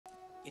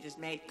It has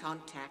made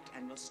contact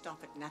and will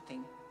stop at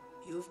nothing.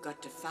 You've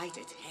got to fight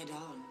it head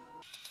on.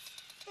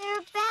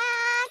 They're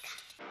back!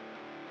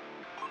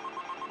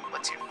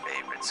 What's your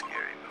favorite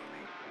scary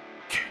movie?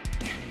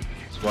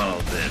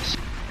 Swallow this.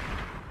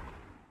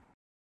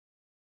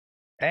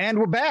 And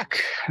we're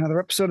back. Another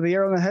episode of the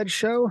Arrow on the Head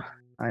Show.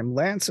 I'm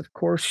Lance. Of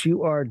course,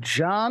 you are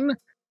John.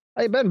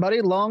 How you been,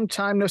 buddy? Long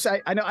time no see.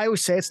 I know I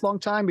always say it's long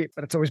time,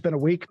 but it's always been a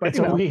week. But it's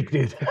a week,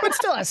 dude. But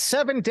still,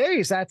 7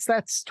 days.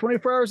 That's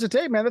 24 hours a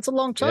day, man. That's a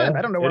long time. Yeah,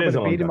 I don't know where I'm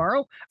going to be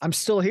tomorrow. I'm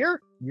still here.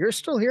 You're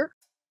still here.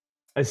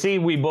 I see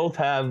we both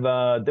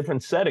have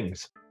different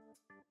settings.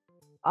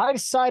 I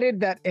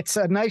decided that it's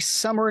a nice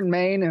summer in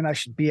Maine and I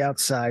should be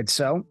outside.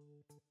 So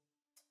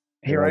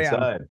here I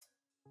am.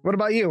 What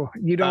about you?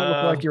 You don't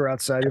look like you're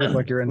outside. You look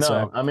like you're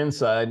inside. No, I'm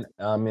inside.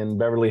 I'm in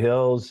Beverly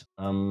Hills.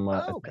 I'm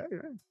okay.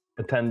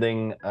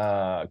 attending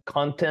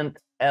Content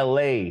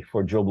LA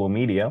for Joe Blow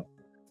Media.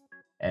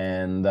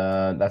 And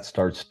that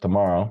starts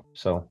tomorrow.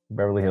 So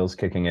Beverly Hills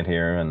kicking it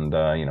here. And,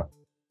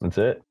 that's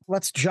it.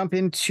 Let's jump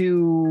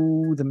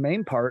into the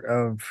main part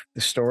of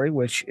the story,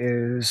 which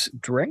is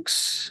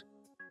drinks.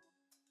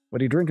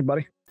 What are you drinking,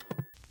 buddy?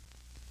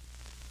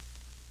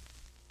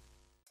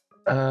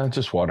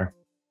 Just water.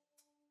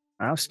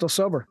 I'm still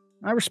sober.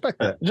 I respect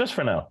that. Just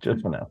for now.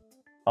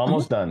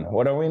 Almost done.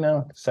 What are we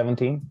now?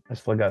 17? I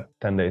still got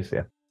 10 days.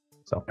 Yeah.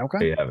 So okay.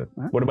 There you have it.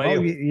 What about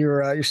you?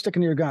 You're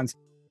sticking to your guns.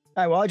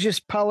 All right. Well, I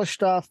just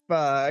polished off.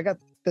 I got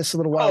this a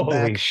little while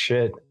back. Holy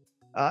shit.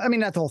 I mean,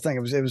 not the whole thing.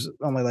 It was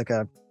only like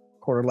a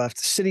quarter left.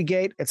 City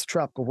Gate. It's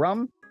tropical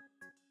rum.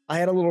 I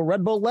had a little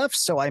Red Bull left,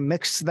 so I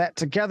mixed that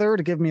together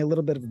to give me a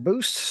little bit of a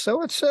boost.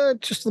 So it's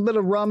just a bit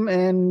of rum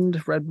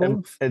and Red Bull.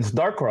 And it's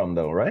dark rum,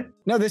 though, right?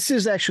 No, this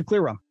is actually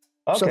clear rum.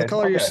 Okay, so the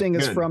color you're seeing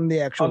is from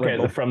the actual Red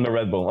Bull. From the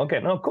Red Bull.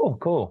 Okay, no,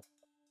 cool.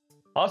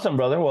 Awesome,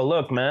 brother. Well,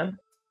 look, man.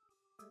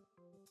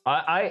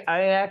 I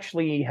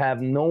actually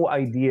have no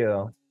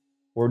idea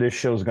where this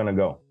show's going to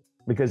go.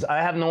 Because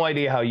I have no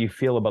idea how you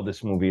feel about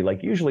this movie.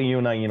 Like, usually you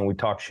and I, we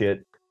talk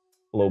shit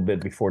a little bit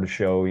before the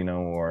show,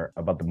 or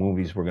about the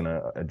movies we're going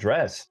to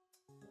address.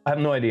 I have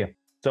no idea.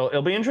 So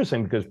it'll be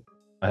interesting because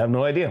I have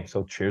no idea.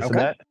 So cheers to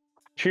that.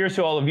 Cheers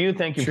to all of you.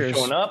 Thank you for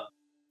showing up.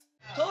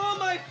 Hello,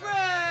 my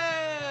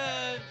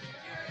friends!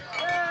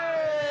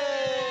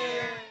 Hey!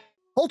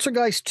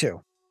 Poltergeist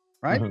 2,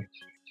 right?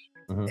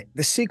 Mm-hmm.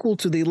 The sequel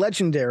to the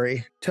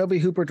legendary Tobe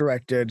Hooper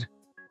directed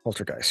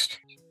Poltergeist.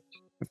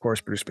 Of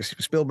course, produced by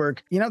Steven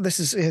Spielberg.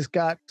 This has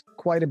got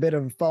quite a bit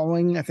of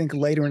following, I think,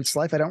 later in its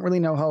life. I don't really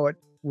know how it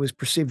was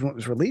perceived when it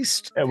was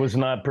released. It was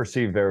not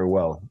perceived very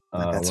well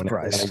when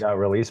it got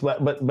released.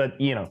 But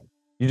you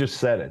just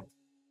said it.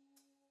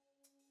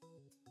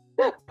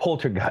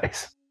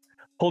 Poltergeist.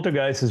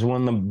 Poltergeist is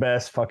one of the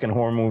best fucking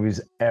horror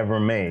movies ever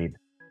made.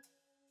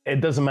 It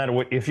doesn't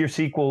matter if your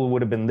sequel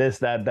would have been this,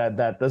 that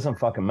doesn't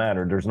fucking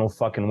matter. There's no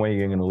fucking way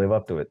you're going to live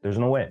up to it. There's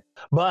no way.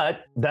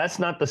 But that's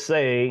not to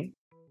say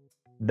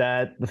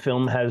that the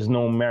film has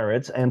no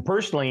merits. And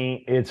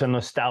personally, it's a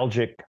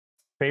nostalgic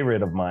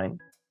favorite of mine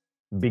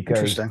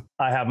because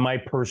I have my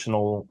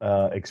personal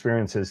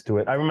experiences to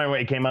it. I remember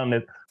when it came out.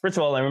 First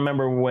of all, I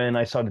remember when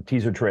I saw the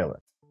teaser trailer,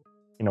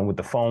 with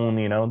the phone,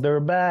 they're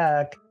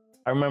back.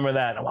 I remember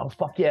that. Oh,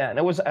 fuck yeah. And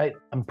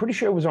I'm pretty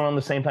sure it was around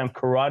the same time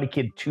Karate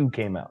Kid 2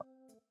 came out.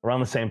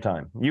 Around the same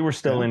time. You were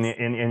still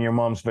in your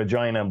mom's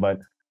vagina, but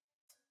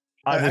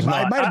I was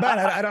not. I might have been.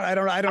 I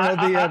don't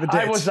know the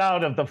dates. I was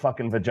out of the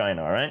fucking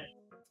vagina, all right?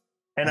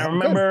 And I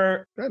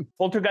remember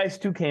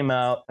Poltergeist 2 came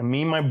out, and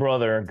me and my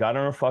brother got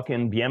on our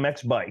fucking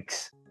BMX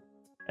bikes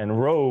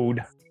and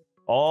rode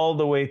all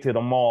the way to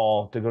the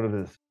mall to go to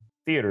the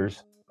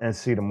theaters and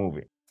see the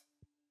movie.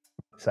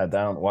 Sat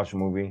down, watched the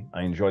movie.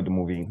 I enjoyed the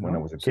movie when I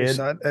was a kid. So you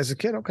saw it as a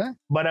kid, okay.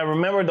 But I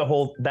remember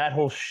that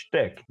whole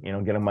shtick,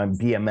 getting my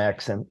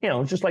BMX and,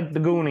 just like the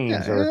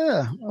Goonies.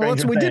 Well,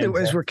 that's what we did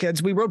as we're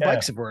kids. We rode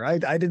bikes everywhere.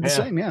 I did the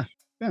same, yeah.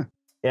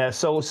 Yeah,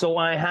 so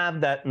I have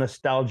that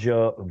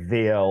nostalgia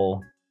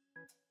veil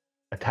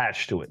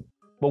attached to it.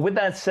 But with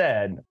that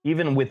said,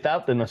 even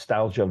without the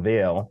nostalgia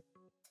veil,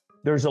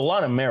 there's a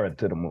lot of merit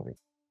to the movie.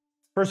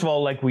 First of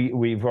all, like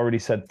we've already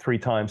said 3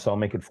 times, so I'll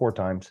make it 4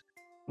 times.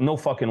 No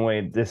fucking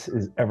way this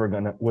was ever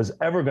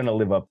gonna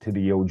live up to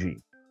the OG.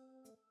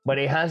 But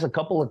it has a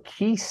couple of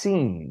key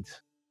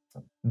scenes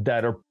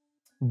that are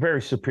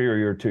very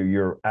superior to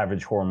your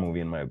average horror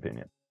movie, in my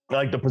opinion.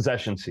 Like the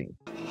possession scene.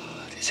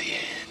 Blood is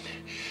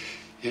in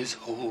his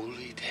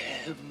holy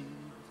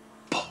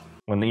temple.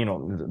 When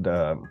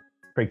the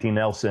Craig T.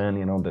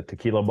 Nelson, the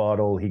tequila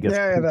bottle, he gets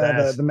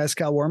the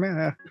mezcal warming.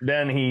 Yeah.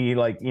 Then he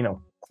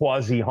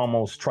quasi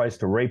almost tries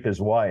to rape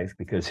his wife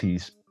because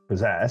he's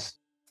possessed.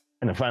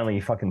 And then finally he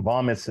fucking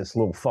vomits this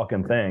little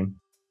fucking thing.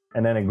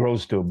 And then it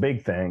grows to a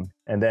big thing.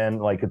 And then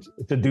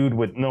it's a dude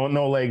with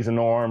no legs and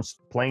no arms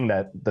playing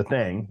the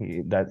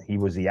thing. He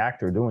was the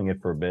actor doing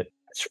it for a bit.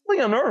 It's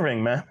really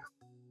unnerving, man.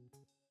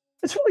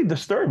 It's really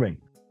disturbing.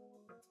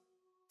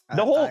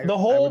 The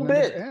whole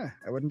bit.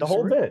 I wouldn't. The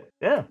whole bit.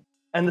 Yeah.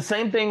 And the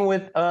same thing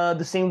with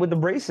the scene with the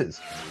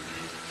braces.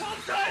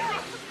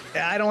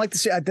 I don't like to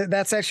see.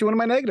 That's actually one of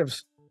my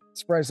negatives.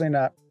 Surprisingly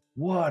not.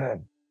 What a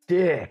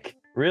dick.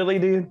 Really,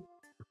 dude?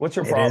 What's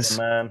your problem,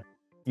 man?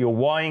 You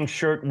Hawaiian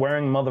shirt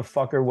wearing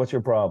motherfucker. What's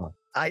your problem?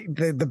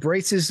 The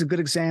braces is a good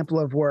example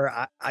of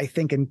where I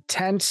think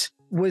intent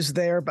was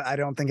there, but I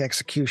don't think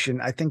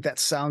execution. I think that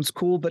sounds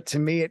cool, but to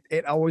me,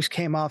 it always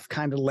came off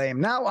kind of lame.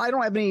 Now, I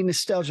don't have any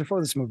nostalgia for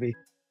this movie.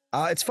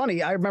 It's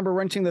funny. I remember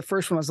renting the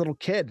first one as a little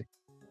kid,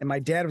 and my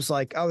dad was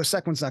like, "Oh, the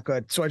second one's not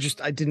good." So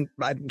I didn't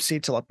see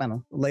it till I don't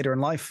know, later in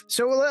life.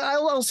 So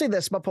I'll say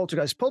this about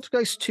Poltergeist.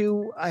 Poltergeist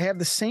 2, I have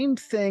the same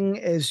thing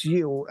as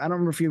you. I don't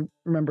remember if you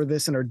remember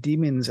this in our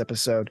Demons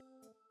episode,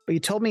 but you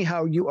told me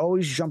how you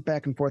always jump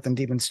back and forth on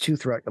Demons 2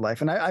 throughout your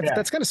life. And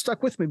that's kind of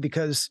stuck with me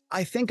because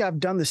I think I've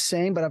done the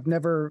same, but I've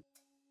never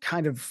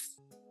kind of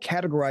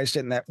categorized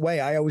it in that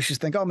way. I always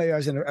just think, oh, maybe I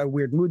was in a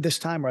weird mood this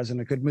time, or I was in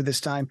a good mood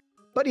this time.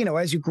 But,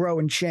 as you grow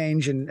and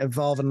change and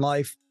evolve in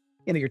life,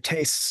 your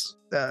tastes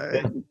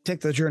take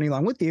the journey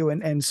along with you.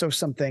 And so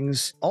some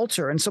things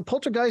alter. And so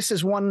Poltergeist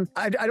is one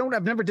I've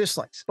never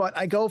disliked, but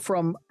I go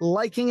from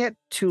liking it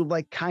to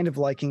kind of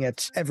liking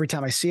it every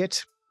time I see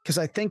it. Because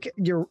I think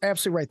you're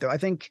absolutely right, though. I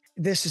think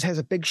this has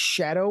a big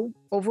shadow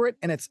over it,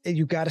 and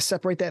you got to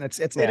separate that.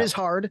 And it is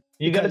hard.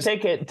 You got to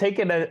take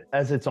it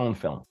as its own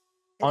film,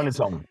 on its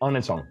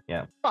own.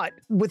 Yeah. But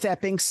with that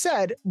being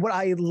said, what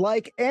I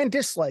like and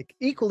dislike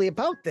equally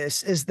about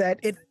this is that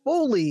it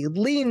fully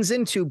leans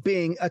into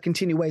being a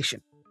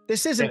continuation.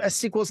 This isn't a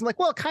sequel. It's like,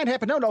 well, it kind of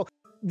happened. No.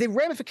 The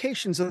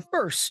ramifications of the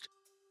first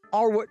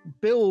are what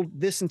build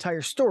this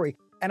entire story,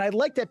 and I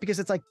like that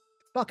because it's like,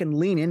 fucking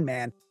lean in,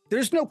 man.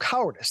 There's no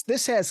cowardice.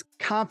 This has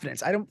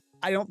confidence. I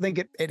don't think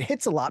it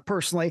hits a lot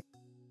personally,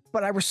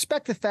 but I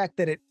respect the fact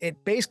that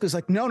it basically is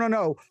like,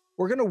 no.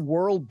 We're going to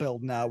world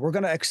build now. We're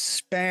going to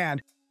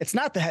expand. It's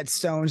not the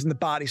headstones and the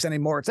bodies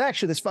anymore. It's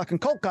actually this fucking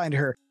cult guy into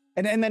her.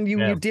 And then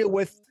you deal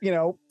with,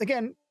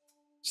 again,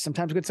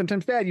 sometimes good,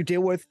 sometimes bad. You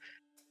deal with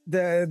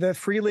the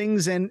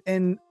freelings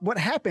and what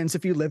happens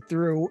if you live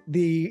through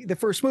the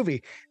first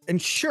movie.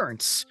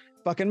 Insurance,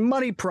 fucking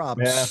money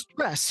problems,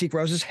 stress. He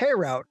grows his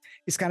hair out.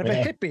 He's kind of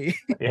a hippie.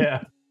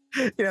 Yeah.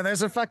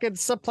 There's a fucking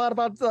subplot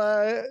about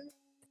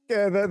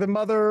the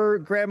mother,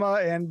 grandma,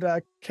 and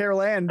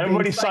Carol Ann.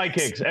 Everybody's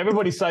psychics.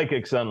 Everybody's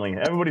psychic suddenly.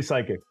 Everybody's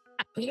psychic.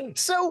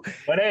 So,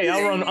 but hey,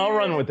 I'll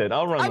run with it.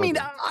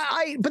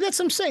 But that's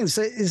what I'm saying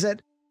is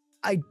that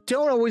I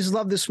don't always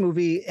love this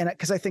movie, and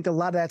because I think a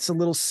lot of that's a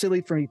little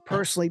silly for me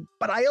personally.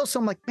 But I also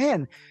am like,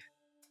 man,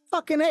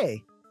 fucking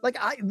A.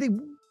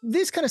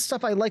 This kind of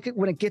stuff, I like it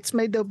when it gets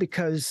made, though,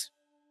 because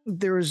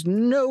there is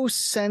no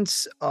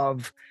sense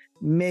of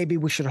maybe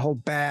we should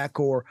hold back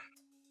or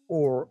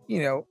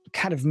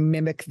kind of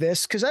mimic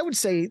this. Because I would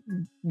say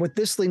what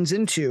this leans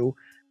into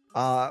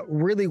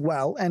really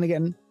well, and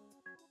again,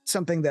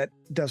 something that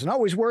doesn't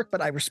always work,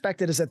 but I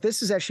respect it, is that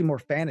this is actually more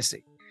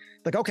fantasy.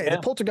 The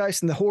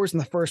poltergeist and the horrors in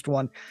the first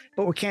one,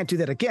 but we can't do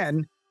that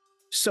again.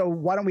 So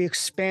why don't we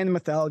expand the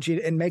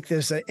mythology and make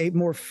this a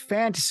more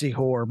fantasy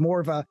horror, more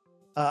of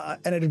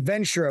an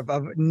adventure of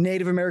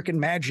Native American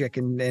magic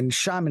and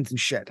shamans and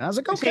shit. And I was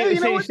like, okay,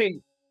 what?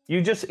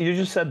 You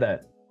just said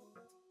that.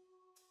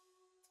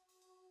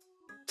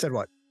 Said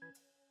what?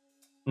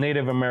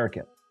 Native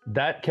American.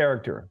 That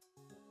character.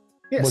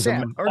 Yeah, was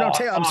Sam.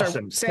 Taylor. I'm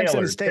sorry.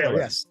 Samson is Taylor.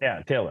 Yes.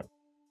 Yeah, Taylor.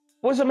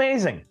 Was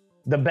amazing.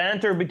 The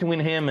banter between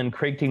him and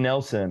Craig T.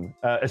 Nelson,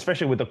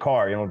 especially with the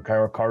car.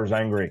 The car's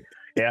angry.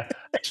 Yeah,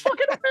 it's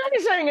fucking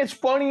amazing. It's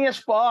funny as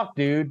fuck,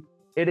 dude.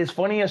 It is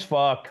funny as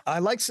fuck. I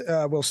like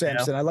Will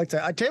Sampson. I like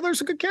that.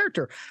 Taylor's a good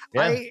character.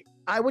 Yeah.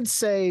 I would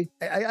say,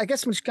 I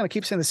guess I'm just going to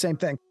keep saying the same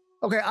thing.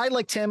 Okay, I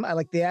liked him. I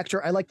like the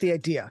actor. I like the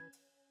idea.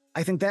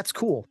 I think that's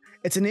cool.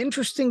 It's an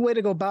interesting way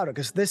to go about it,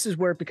 because this is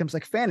where it becomes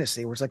like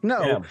fantasy, where it's like,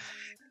 no,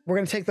 we're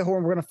going to take the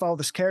horn. We're going to follow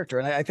this character.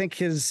 And I think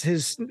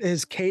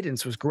his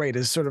cadence was great.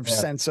 His sort of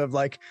sense of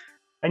like,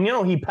 and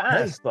he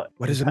passed. Hey,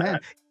 what is it, man?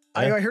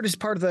 I heard it's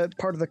part of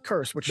the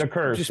curse, which the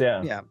curse,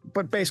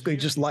 but basically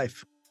just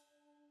life.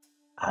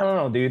 I don't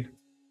know, dude.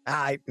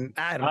 I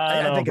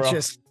think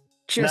it's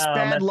just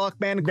bad luck,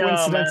 man.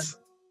 Coincidence.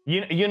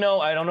 Man.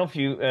 I don't know if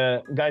you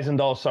guys and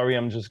dolls. Sorry,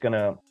 I'm just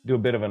gonna do a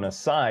bit of an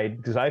aside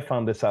because I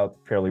found this out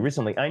fairly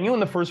recently. I knew in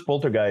the first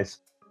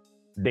Poltergeist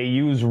they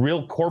use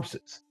real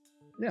corpses.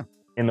 Yeah.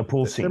 In the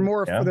pool scene,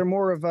 they're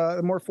more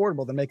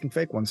affordable than making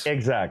fake ones.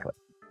 Exactly,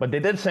 but they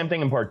did the same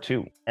thing in part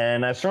 2,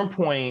 and at some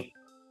point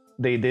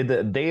they did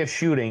the day of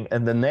shooting,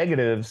 and the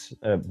negatives,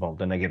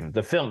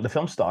 the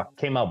film stock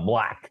came out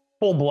black.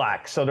 Full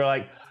black. So they're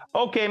like,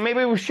 okay,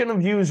 maybe we shouldn't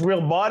have used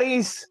real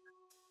bodies.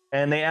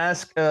 And they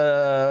asked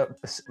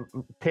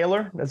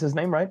Taylor, that's his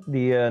name, right?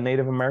 The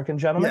Native American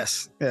gentleman.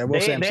 Yes. Yeah,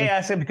 Will Sampson. They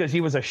asked him because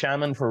he was a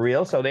shaman for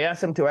real. So they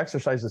asked him to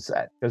exercise the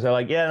set, because they're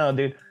like, yeah, no,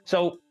 dude.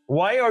 So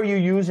why are you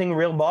using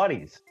real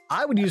bodies?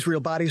 I would use real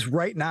bodies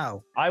right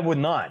now. I would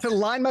not. To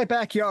line my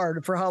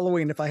backyard for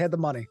Halloween if I had the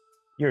money.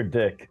 You're a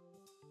dick.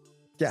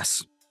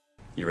 Yes.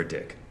 You're a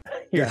dick.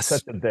 You're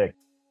such a dick.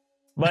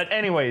 But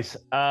anyways,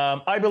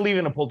 I believe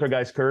in a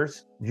poltergeist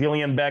curse.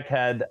 Gillian Beck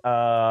had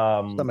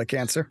stomach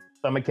cancer.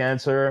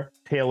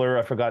 Taylor,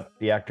 I forgot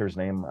the actor's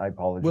name. I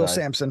apologize. Will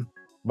Sampson.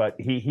 but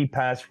he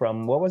passed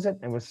from, what was it?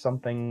 It was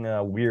something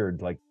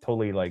weird, like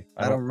totally like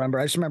I don't remember.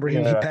 I just remember he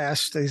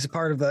passed. He's a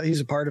part of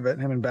it.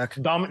 Him and Beck.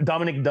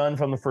 Dominic Dunn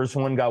from the first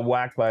one got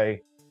whacked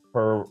by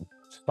her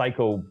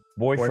psycho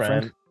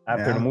boyfriend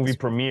after the movie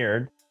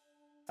premiered,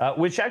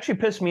 which actually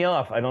pissed me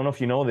off. I don't know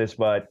if you know this,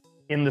 but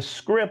in the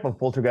script of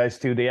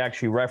Poltergeist 2, they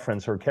actually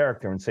reference her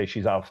character and say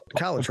she's off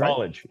college, right?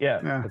 College. Yeah,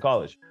 to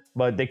college.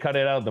 But they cut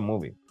it out of the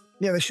movie.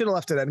 Yeah, they should have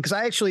left it in, because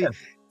I actually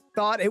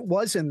thought it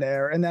was in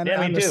there. And then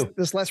on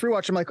this last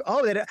rewatch, I'm like,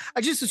 oh,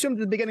 I just assumed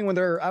at the beginning when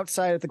they're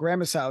outside at the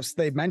grandma's house,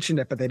 they mentioned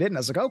it, but they didn't. I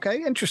was like,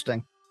 okay,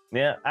 interesting.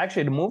 Yeah,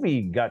 actually, the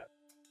movie got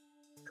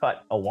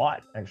cut a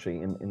lot,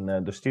 actually. In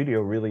the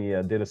studio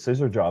really did a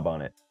scissor job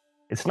on it.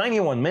 It's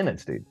 91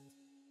 minutes, dude.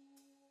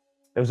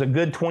 It was a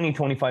good 20,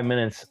 25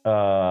 minutes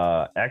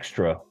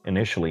extra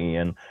initially.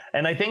 And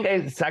I think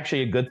it's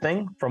actually a good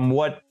thing. From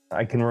what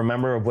I can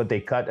remember of what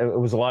they cut, it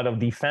was a lot of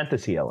the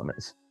fantasy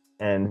elements.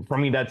 And for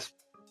me, that's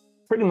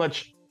pretty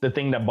much the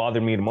thing that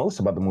bothered me the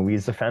most about the movie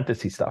is the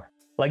fantasy stuff.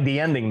 Like the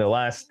ending, the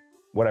last,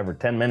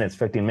 10 minutes,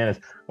 15 minutes,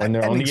 when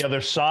they're on the other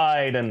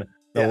side and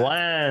the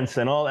lance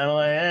and all, and I'm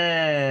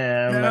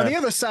like, no, the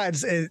other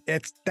side's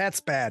that's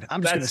bad.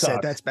 I'm just going to say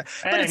that's bad.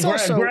 But and it's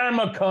also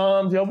grandma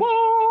comes, I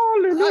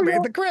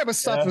mean, the grandma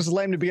stuff was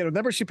lame to begin with.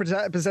 Remember, she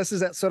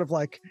possesses that sort of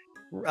like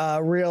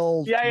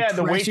real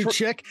the trashy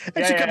chick,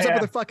 and she comes up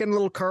with her fucking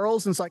little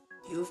curls, and it's like,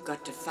 you've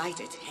got to fight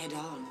it head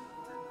on.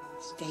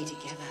 Stay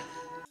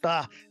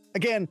together.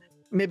 Again,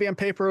 maybe on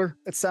paper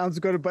it sounds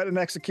good, but in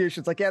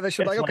execution, it's like, they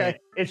should okay.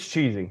 It's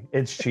cheesy.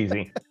 It's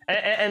cheesy,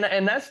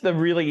 and that's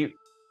the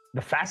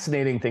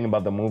fascinating thing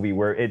about the movie,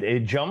 where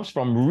it jumps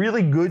from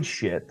really good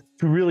shit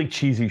to really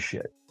cheesy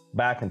shit,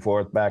 back and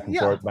forth, back and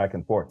forth, back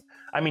and forth.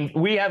 I mean,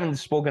 we haven't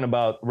spoken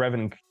about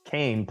Reverend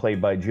Kane,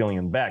 played by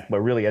Julian Beck,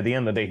 but really, at the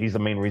end of the day, he's the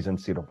main reason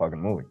to see the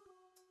fucking movie.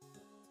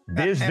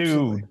 This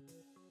dude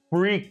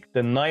freaked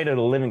the night of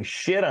the living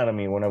shit out of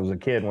me when I was a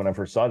kid, when I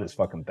first saw this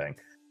fucking thing.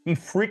 He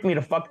freaked me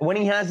the fuck. When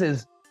he has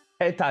his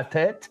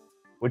tete-a-tete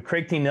with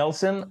Craig T.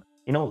 Nelson,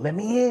 let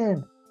me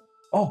in.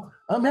 Oh,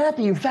 I'm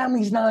happy your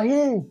family's not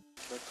in.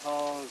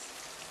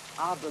 Because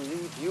I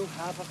believe you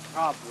have a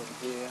problem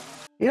here.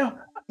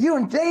 You're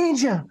in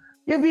danger.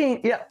 You're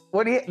being,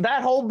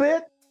 that whole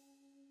bit,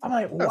 I'm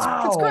like,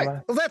 wow. That's great.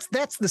 Well,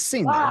 that's the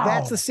scene. Wow.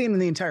 That's the scene in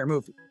the entire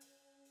movie.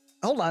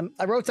 Hold on.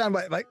 I wrote down,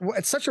 like,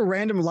 it's such a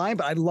random line,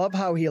 but I love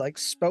how he, like,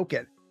 spoke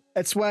it.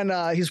 It's when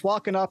he's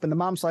walking up and the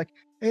mom's like,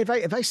 hey,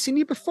 have I seen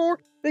you before?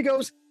 He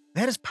goes,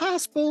 that is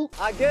possible.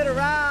 I get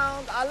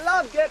around. I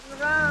love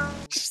getting around.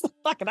 Just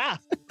fucking off.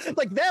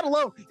 Like that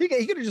alone. He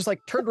could have just like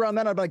turned around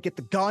then. I'd be like, get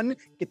the gun,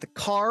 get the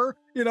car,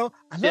 I love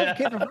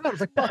getting around. I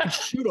was like, fucking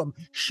shoot him.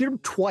 Shoot him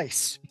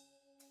twice.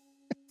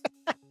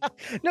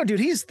 No, dude,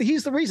 he's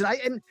the reason.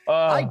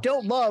 I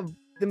don't love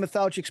the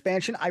mythology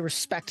expansion. I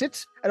respect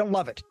it. I don't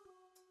love it.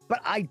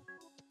 But I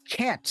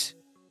can't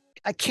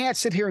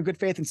sit here in good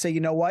faith and say,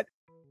 you know what?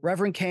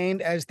 Reverend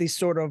Kane as the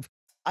sort of,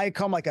 I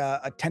call him like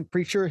a tent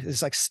preacher,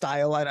 his like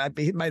style.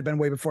 He might have been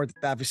way before,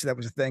 obviously that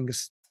was a thing,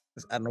 because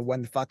I don't know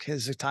when the fuck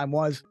his time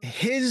was.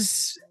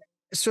 His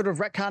sort of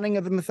retconning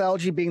of the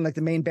mythology being like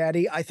the main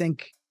baddie, I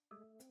think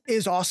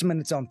is awesome in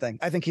its own thing.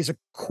 I think he's a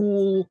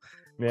cool,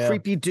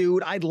 creepy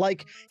dude.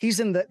 He's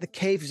in the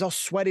cave, he's all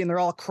sweaty and they're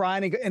all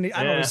crying. And I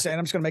don't know what he's saying.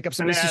 I'm just going to make up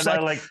something. It's just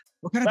like,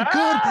 we're going to be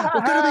good.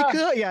 We're going to be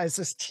good. Yeah, it's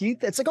his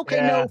teeth. It's like,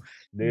 okay, no,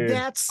 dude.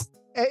 That's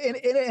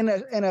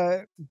in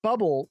a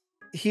bubble.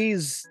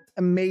 He's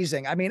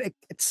amazing. I mean,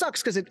 it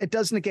sucks because it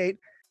does negate,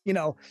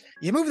 you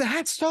move the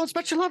headstones,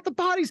 but you love the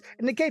bodies.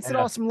 It negates an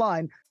awesome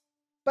line.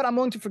 But I'm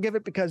willing to forgive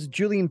it because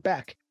Julian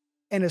Beck,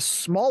 in a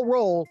small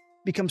role,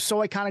 becomes so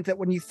iconic that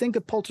when you think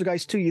of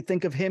Poltergeist 2, you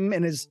think of him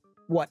and his,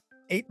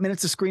 8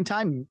 minutes of screen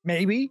time?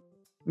 Maybe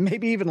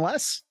even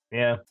less.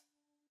 Yeah.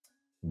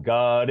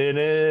 God, it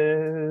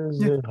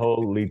is a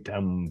holy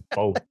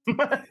temple.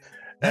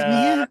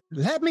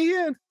 Let me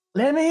in.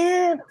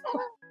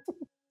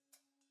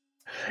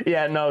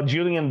 Yeah, no,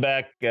 Julian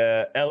Beck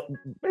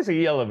basically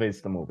he elevates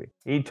the movie.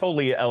 He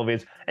totally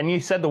elevates. And you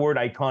said the word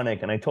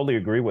iconic, and I totally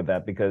agree with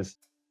that, because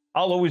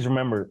I'll always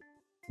remember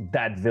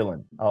that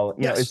villain.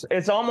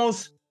 It's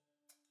almost,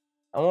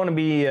 I want to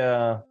be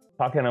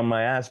talking on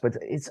my ass, but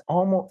it's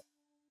almost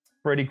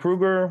Freddy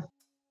Krueger,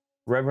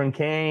 Reverend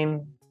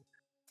Kane.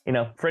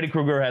 Freddy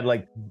Krueger had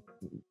 8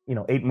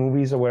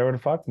 movies or whatever the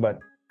fuck, but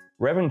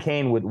Reverend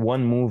Kane with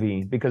 1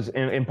 movie, because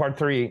in part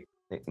 3,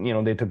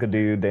 they took a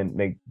dude,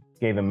 they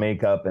gave him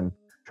makeup and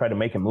tried to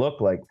make him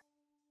look like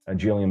a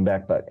Julian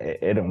Beck, but it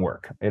didn't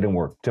work. It didn't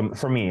work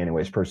for me,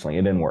 anyways. Personally,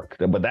 it didn't work.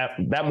 But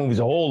that movie's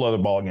a whole other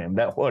ballgame.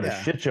 What a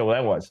shit show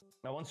that was.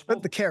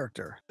 But the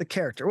character.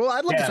 Well,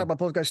 I'd love to talk about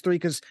Poltergeist 3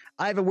 because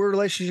I have a weird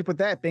relationship with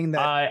that. Being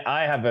that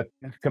I have a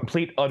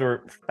complete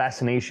utter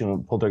fascination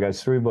with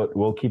Poltergeist 3, but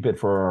we'll keep it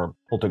for our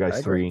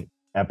Poltergeist 3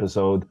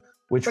 episode.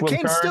 But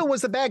Kane still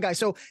was the bad guy,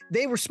 so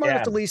they were smart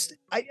enough to at least.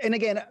 I'm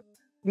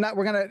not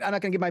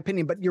gonna give my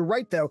opinion, but you're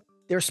right though.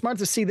 They're smart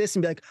to see this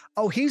and be like,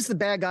 oh, he's the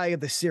bad guy of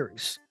the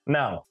series.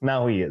 Now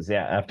he is.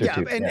 Yeah, after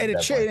 2. And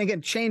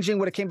again, changing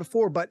what it came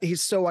before, but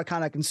he's so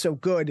iconic and so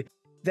good.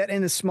 that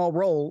in this small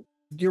role,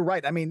 you're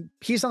right. I mean,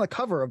 he's on the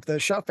cover of the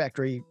Shout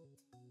Factory.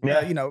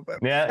 Yeah, you know.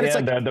 Yeah, and it's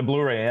yeah, the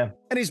Blu-ray, yeah.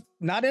 And he's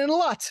not in it a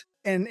lot.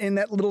 And in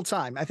that little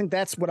time, I think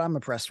that's what I'm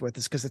impressed with,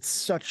 is because it's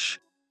such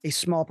a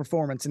small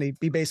performance, and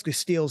he basically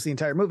steals the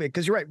entire movie.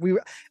 Because you're right,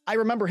 I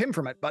remember him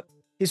from it, but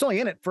he's only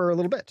in it for a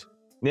little bit.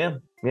 Yeah,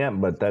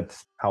 but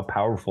that's how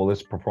powerful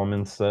this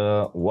performance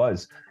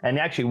was. And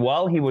actually,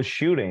 while he was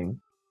shooting,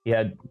 he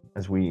had,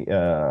 as we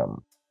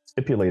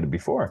stipulated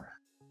before,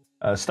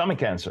 stomach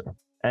cancer,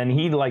 and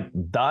he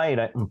died.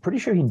 I'm pretty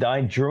sure he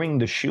died during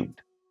the shoot.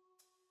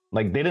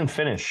 They didn't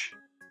finish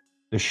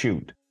the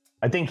shoot.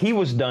 I think he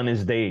was done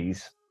his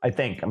days. I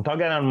think I'm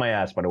talking out of my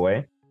ass, by the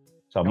way,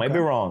 so I might be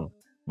wrong,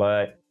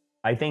 but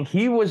I think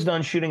he was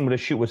done shooting, but the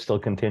shoot was still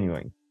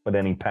continuing. But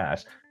then he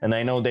passed, and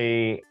I know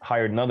they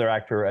hired another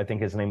actor. I think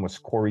his name was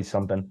Corey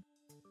something,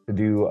 to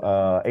do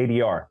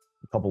ADR,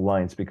 a couple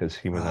lines, because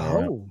he wasn't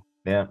around.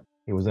 Yeah,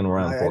 he wasn't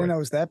around. I didn't know it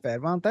was that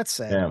bad. Well, that's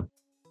sad. Yeah,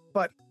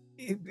 but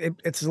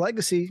it's a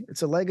legacy.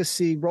 It's a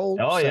legacy role.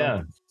 Oh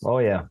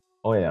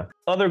yeah.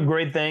 Other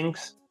great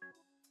things: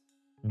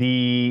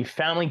 the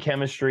family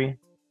chemistry.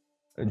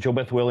 Jo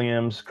Beth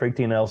Williams, Craig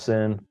T.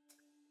 Nelson,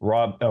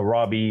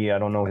 Robbie, I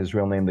don't know his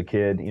real name, the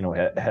kid,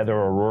 Heather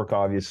O'Rourke,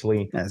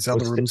 obviously. Yeah,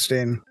 Zelda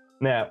Rubinstein.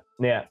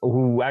 Yeah,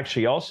 who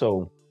actually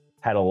also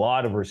had a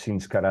lot of her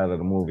scenes cut out of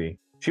the movie.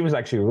 She was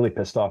actually really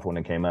pissed off when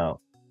it came out.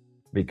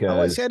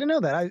 Because I didn't know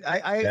that.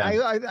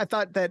 I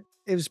thought that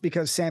it was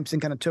because Samson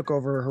kind of took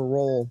over her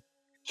role.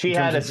 She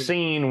had a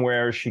scene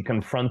where she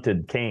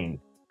confronted Kane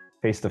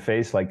face to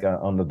face,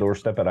 on the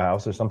doorstep at a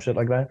house or some shit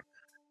like that.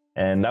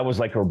 And that was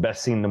her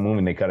best scene in the movie,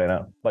 and they cut it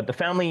out. But the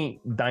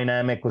family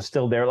dynamic was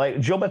still there.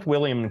 Jo Beth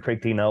Williams and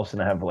Craig T. Nelson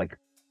have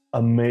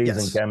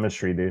amazing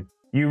chemistry, dude.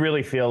 You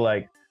really feel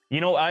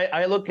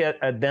I look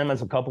at them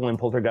as a couple in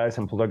Poltergeist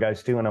and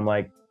Poltergeist 2, and I'm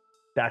like,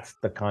 that's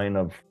the kind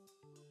of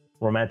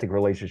romantic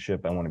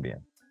relationship I want to be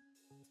in.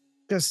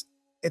 Because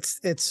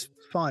it's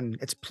fun,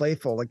 it's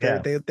playful.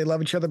 They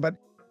love each other, but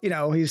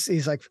he's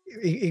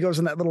he goes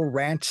on that little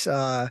rant,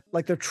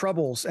 their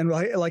troubles, and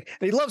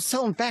he loves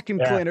selling vacuum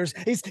cleaners.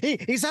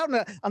 He's out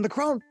on the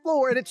ground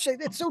floor, and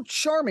it's so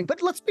charming.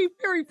 But let's be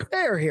very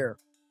fair here.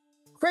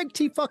 Craig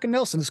T. fucking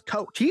Nelson's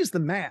coach. He's the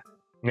man.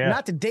 Yeah.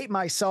 Not to date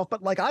myself, but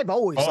I've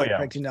always liked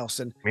Craig T.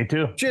 Nelson. Me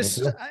too.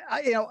 Just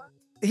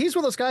he's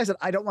one of those guys that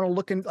I don't want to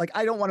look in.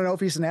 I don't want to know if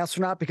he's an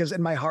astronaut, because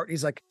in my heart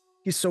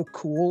he's so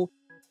cool.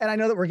 And I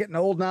know that we're getting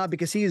old now,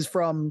 because he's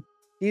an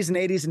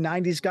 80s and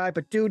 90s guy,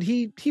 but dude,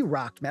 he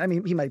rocked, man. I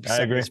mean, he might be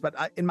 70s, but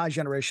in my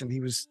generation, he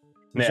was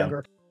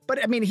younger.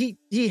 But I mean,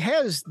 he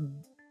has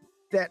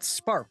that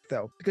spark,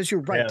 though, because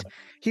you're right. Yeah.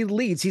 He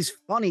leads. He's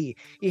funny.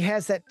 He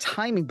has that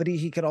timing, but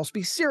he could also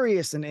be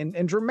serious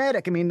and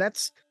dramatic. I mean, I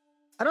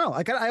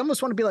don't know. I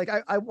almost want to be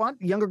I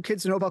want younger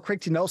kids to know about Craig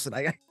T. Nelson.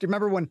 Do you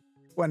remember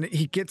when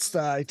he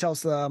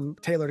tells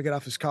Taylor to get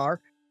off his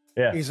car?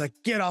 Yeah. He's like,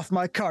 get off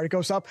my car. He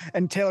goes up,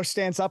 and Taylor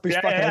stands up. He's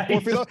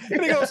fucking 4 feet low.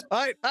 And he goes,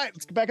 all right,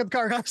 let's get back in the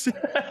car, guys.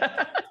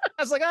 I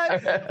was like, I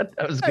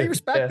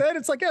respect that.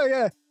 It's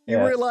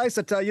you realize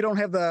that you don't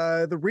have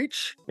the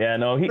reach. Yeah,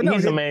 no,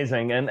 he's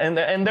amazing. And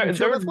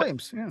they're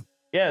flames.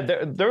 Yeah,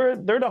 they're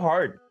the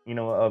heart,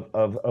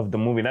 of the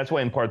movie. That's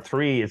why in part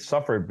 3 it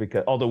suffered,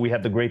 because although we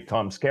had the great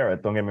Tom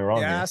Skerritt, don't get me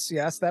wrong. Yes,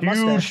 that huge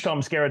mustache. Tom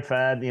Skerritt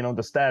fad,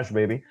 the stash,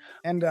 baby.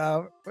 And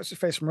what's his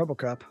face from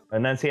RoboCop?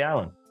 And Nancy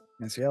Allen.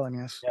 Nancy Allen,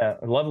 yes. Yeah,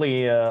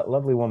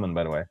 lovely woman,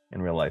 by the way,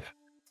 in real life.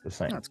 Just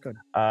saying. That's good.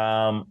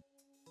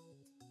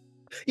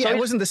 It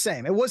wasn't the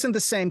same. It wasn't the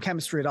same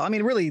chemistry at all. I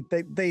mean, really,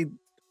 they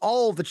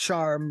all the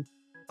charm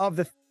of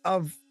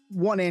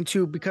 1 and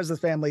 2, because the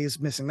family is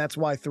missing. That's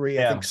why 3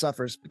 I think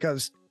suffers,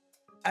 because,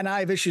 and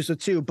I have issues with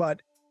 2,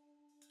 but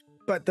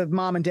the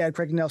mom and dad,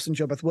 Craig Nelson,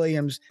 Jo Beth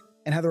Williams,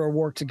 and Heather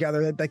O'Rourke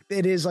together,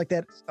 it is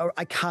that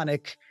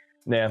iconic,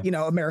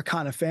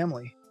 Americana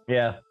family.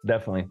 Yeah,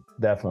 definitely.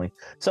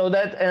 So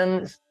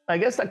and I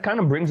guess that kind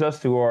of brings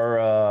us to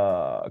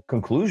our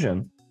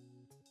conclusion.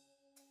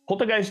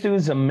 Poltergeist 2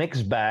 is a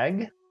mixed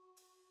bag,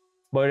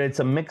 but it's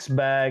a mixed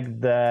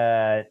bag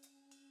that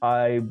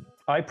I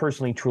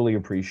personally truly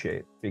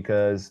appreciate,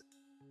 because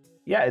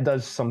it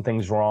does some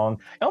things wrong.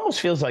 It almost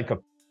feels like a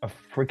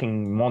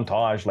freaking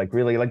montage,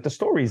 really, the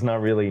story's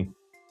not really,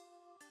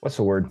 what's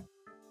the word?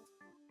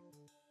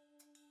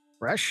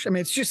 Fresh. I mean,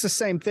 it's just the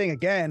same thing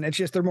again. It's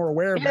just they're more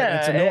aware of it.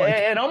 It's annoying.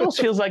 It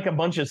almost feels like a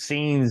bunch of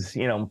scenes,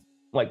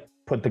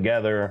 put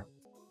together.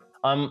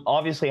 I'm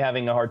obviously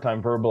having a hard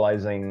time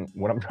verbalizing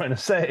what I'm trying to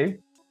say.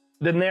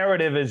 The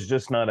narrative is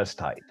just not as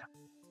tight.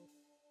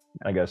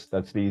 I guess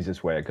that's the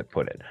easiest way I could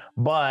put it.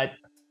 But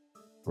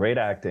great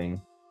acting,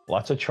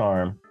 lots of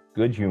charm,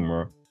 good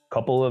humor,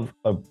 couple of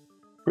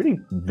pretty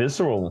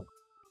visceral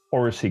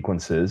horror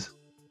sequences.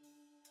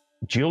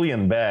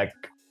 Julian Beck,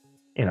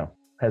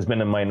 has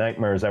been in my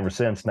nightmares ever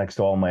since, next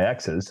to all my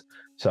exes.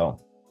 So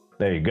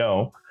there you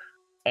go.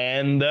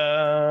 And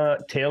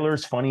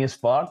Taylor's funny as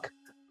fuck.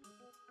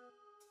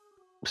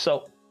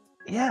 So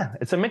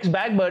it's a mixed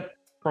bag, but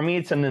for me,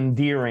 it's an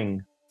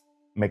endearing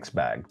mixed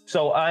bag.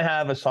 So I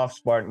have a soft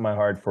spot in my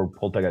heart for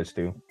Poltergeist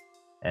 2.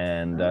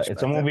 And I it's a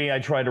respect that. movie I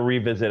try to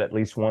revisit at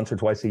least once or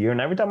twice a year. And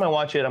every time I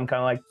watch it, I'm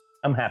kind of like,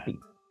 I'm happy.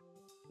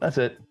 That's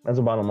it. That's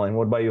the bottom line.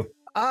 What about you?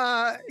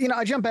 I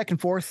jump back and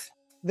forth.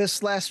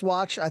 This last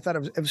watch, I thought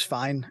it was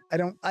fine. I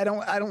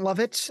don't love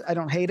it. I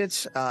don't hate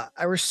it.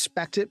 I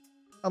respect it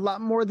a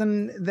lot more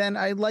than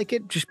I like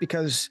it, just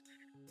because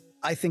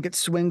I think it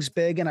swings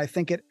big and I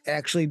think it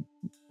actually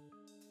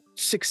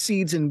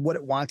succeeds in what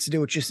it wants to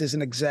do. It just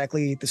isn't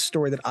exactly the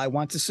story that I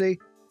want to see.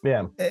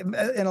 Yeah. And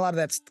a lot of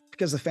that's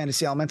because of the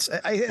fantasy elements.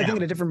 I think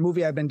in a different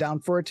movie, I've been down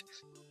for it.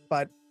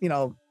 But,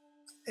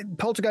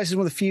 Poltergeist is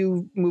one of the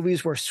few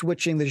movies where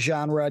switching the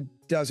genre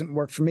doesn't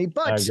work for me.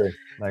 But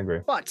I agree.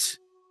 But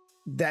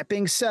that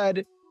being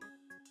said,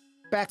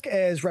 Beck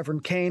as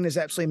Reverend Kane is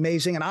absolutely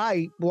amazing. And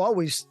I will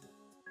always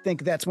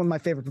think that's one of my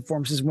favorite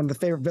performances, one of the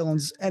favorite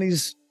villains. And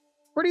he's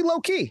pretty low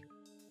key.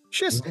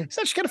 He's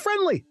actually kind of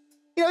friendly.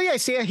 He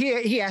asked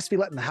to be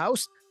let in the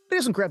house, but he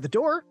doesn't grab the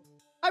door.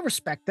 I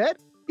respect that.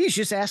 He's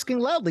just asking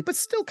loudly, but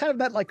still kind of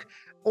that like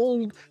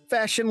old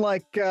fashioned,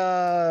 like,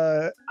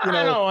 I don't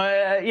know.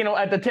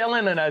 At the tail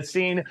end of that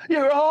scene,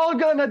 you're all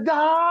gonna die.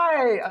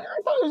 I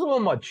thought it was a little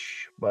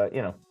much, but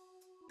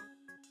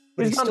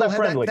but he's not that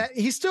friendly.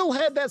 He still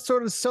had that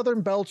sort of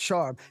Southern Belle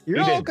charm.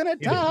 You're all gonna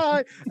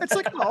die. It's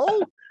like,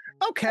 oh,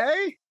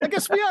 okay. I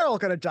guess we are all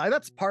gonna die.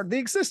 That's part of the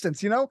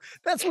existence,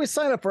 That's what we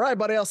sign up for. All right,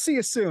 buddy, I'll see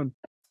you soon.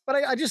 But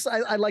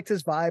I liked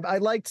his vibe. I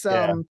liked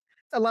a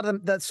lot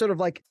of that sort of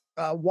like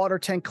water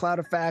tank cloud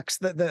effects,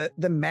 the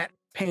matte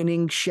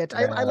painting shit.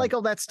 I like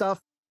all that stuff.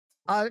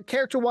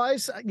 Character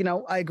wise,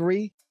 I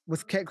agree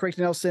with Craig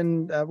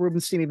Nelson,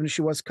 Rubenstein, even if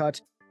she was cut.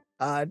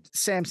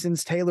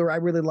 Samson's Taylor, I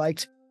really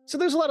liked. So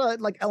there's a lot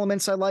of like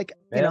elements I like.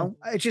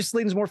 It just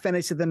leans more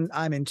fantasy than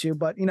I'm into.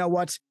 But you know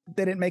what?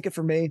 They didn't make it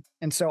for me,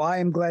 and so I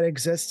am glad it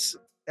exists.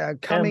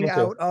 Coming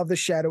out of the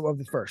shadow of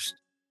the first.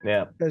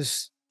 Yeah.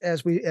 Because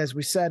as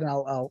we said, and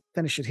I'll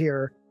finish it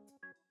here.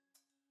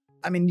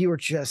 I mean, you were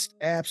just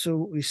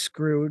absolutely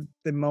screwed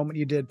the moment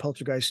you did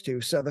Poltergeist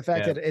 2. So the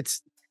fact that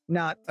it's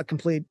not a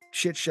complete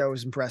shit show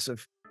is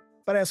impressive.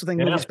 But I also think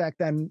movies back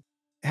then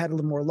had a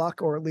little more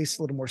luck, or at least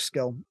a little more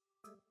skill.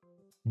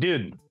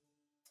 Dude,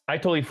 I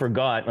totally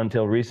forgot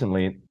until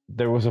recently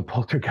there was a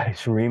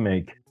Poltergeist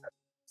remake.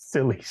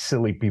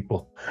 Silly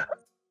people.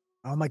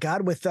 Oh my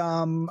God, with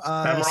Sam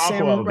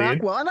Rockwell,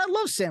 Rockwell. And I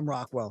love Sam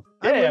Rockwell.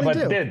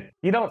 Dude,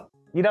 you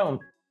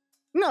don't.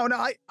 No,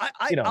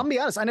 I'll be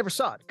honest. I never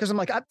saw it because I'm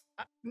like,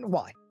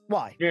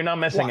 why? You're not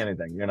missing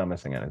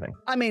anything.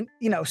 I mean,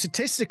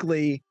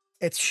 statistically,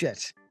 it's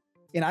shit.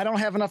 I don't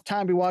have enough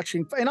time to be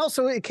watching. And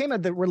also, it came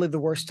at really the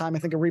worst time, I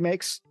think, of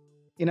remakes.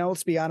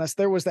 Let's be honest.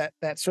 There was that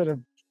sort of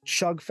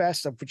chug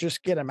fest of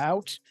just get him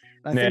out.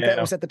 And I think that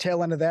was at the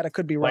tail end of that. I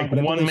could be wrong.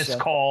 Like one missed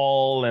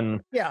call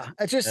and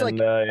it's just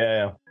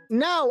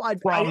Now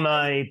prom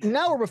night.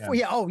 Now or before,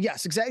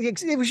 yes, exactly.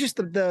 It was just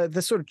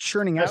the sort of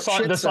churning out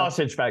shit. The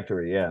sausage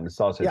factory, the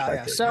sausage factory.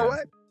 Yeah. So,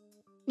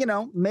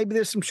 maybe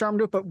there's some charm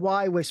to it, but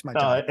why waste my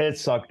time? It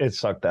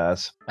sucked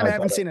ass. And I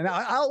haven't seen it. Now,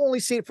 I'll only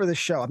see it for this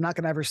show. I'm not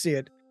going to ever see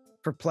it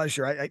for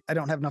pleasure. I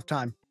don't have enough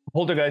time.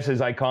 Poltergeist is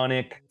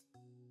iconic.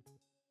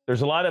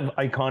 There's a lot of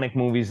iconic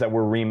movies that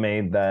were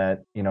remade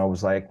that,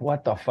 was like,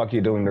 what the fuck are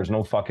you doing? There's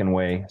no fucking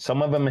way.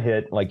 Some of them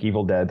hit, like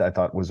Evil Dead, I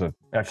thought was an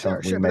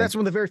excellent remake. But that's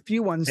one of the very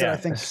few ones that I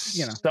think,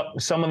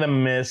 Some of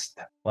them missed,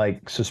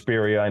 like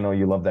Suspiria. I know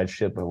you love that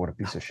shit, but what a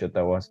piece of shit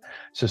that was.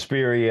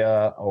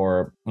 Suspiria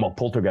or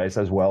Poltergeist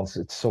as well.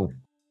 It's so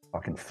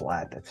fucking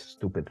flat. That's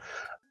stupid.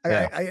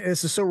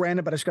 This is so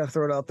random, but I just got to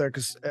throw it out there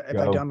because if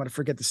I don't, I'm going to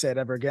forget to say it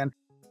ever again.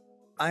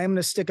 I am going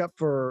to stick up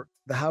for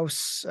The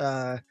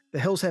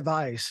Hills Have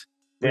Eyes.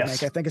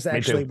 Remake, I think is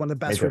actually one of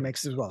the best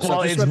remakes as well.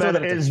 Well, it's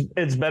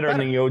better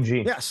than the OG.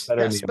 Yes.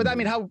 But I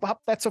mean, how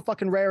that's so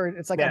fucking rare.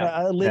 It's like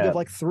a league of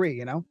like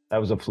three, That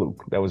was a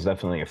fluke. That was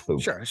definitely a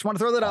fluke. Sure. I just want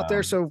to throw that out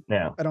there so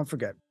I don't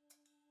forget.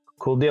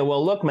 Cool deal.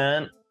 Well, look,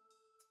 man.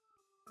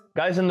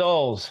 Guys and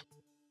dolls,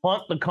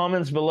 haunt the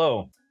comments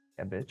below.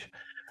 Yeah, bitch.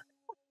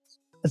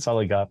 That's all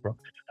I got, bro.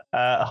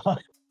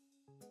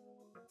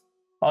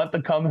 Haunt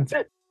the comments.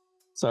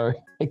 Sorry,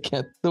 I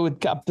can't do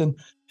it, Captain.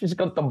 She's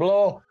got the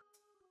blow.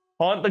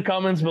 Haunt the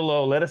comments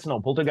below. Let us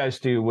know.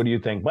 Poltergeist 2, what do you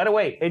think? By the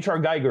way, H.R.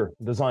 Geiger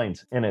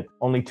designs in it.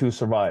 Only 2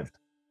 survived.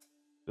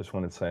 Just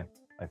wanted to say.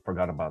 I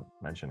forgot about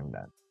mentioning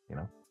that.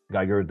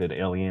 Geiger did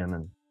Alien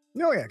and...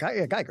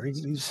 Geiger.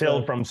 He's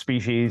Still from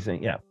Species.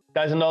 And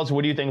Guys and dolls,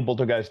 what do you think of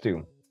Poltergeist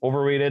 2?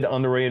 Overrated,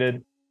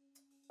 underrated?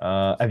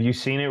 Have you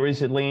seen it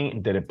recently?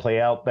 Did it play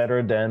out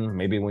better than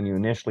maybe when you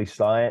initially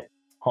saw it?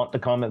 Haunt the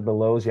comment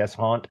below. Yes,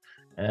 haunt.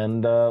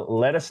 And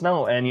let us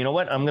know. And you know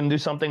what? I'm going to do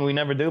something we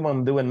never do, but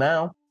I'm doing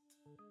now.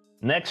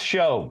 Next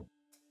show,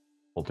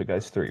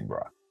 Poltergeist 3, bro.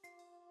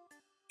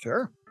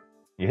 Sure.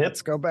 You hit?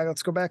 Let's go back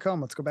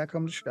home. Let's go back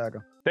home to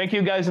Chicago. Thank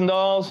you, guys and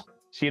dolls.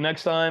 See you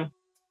next time.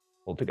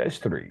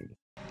 Poltergeist 3.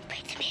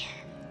 Bring me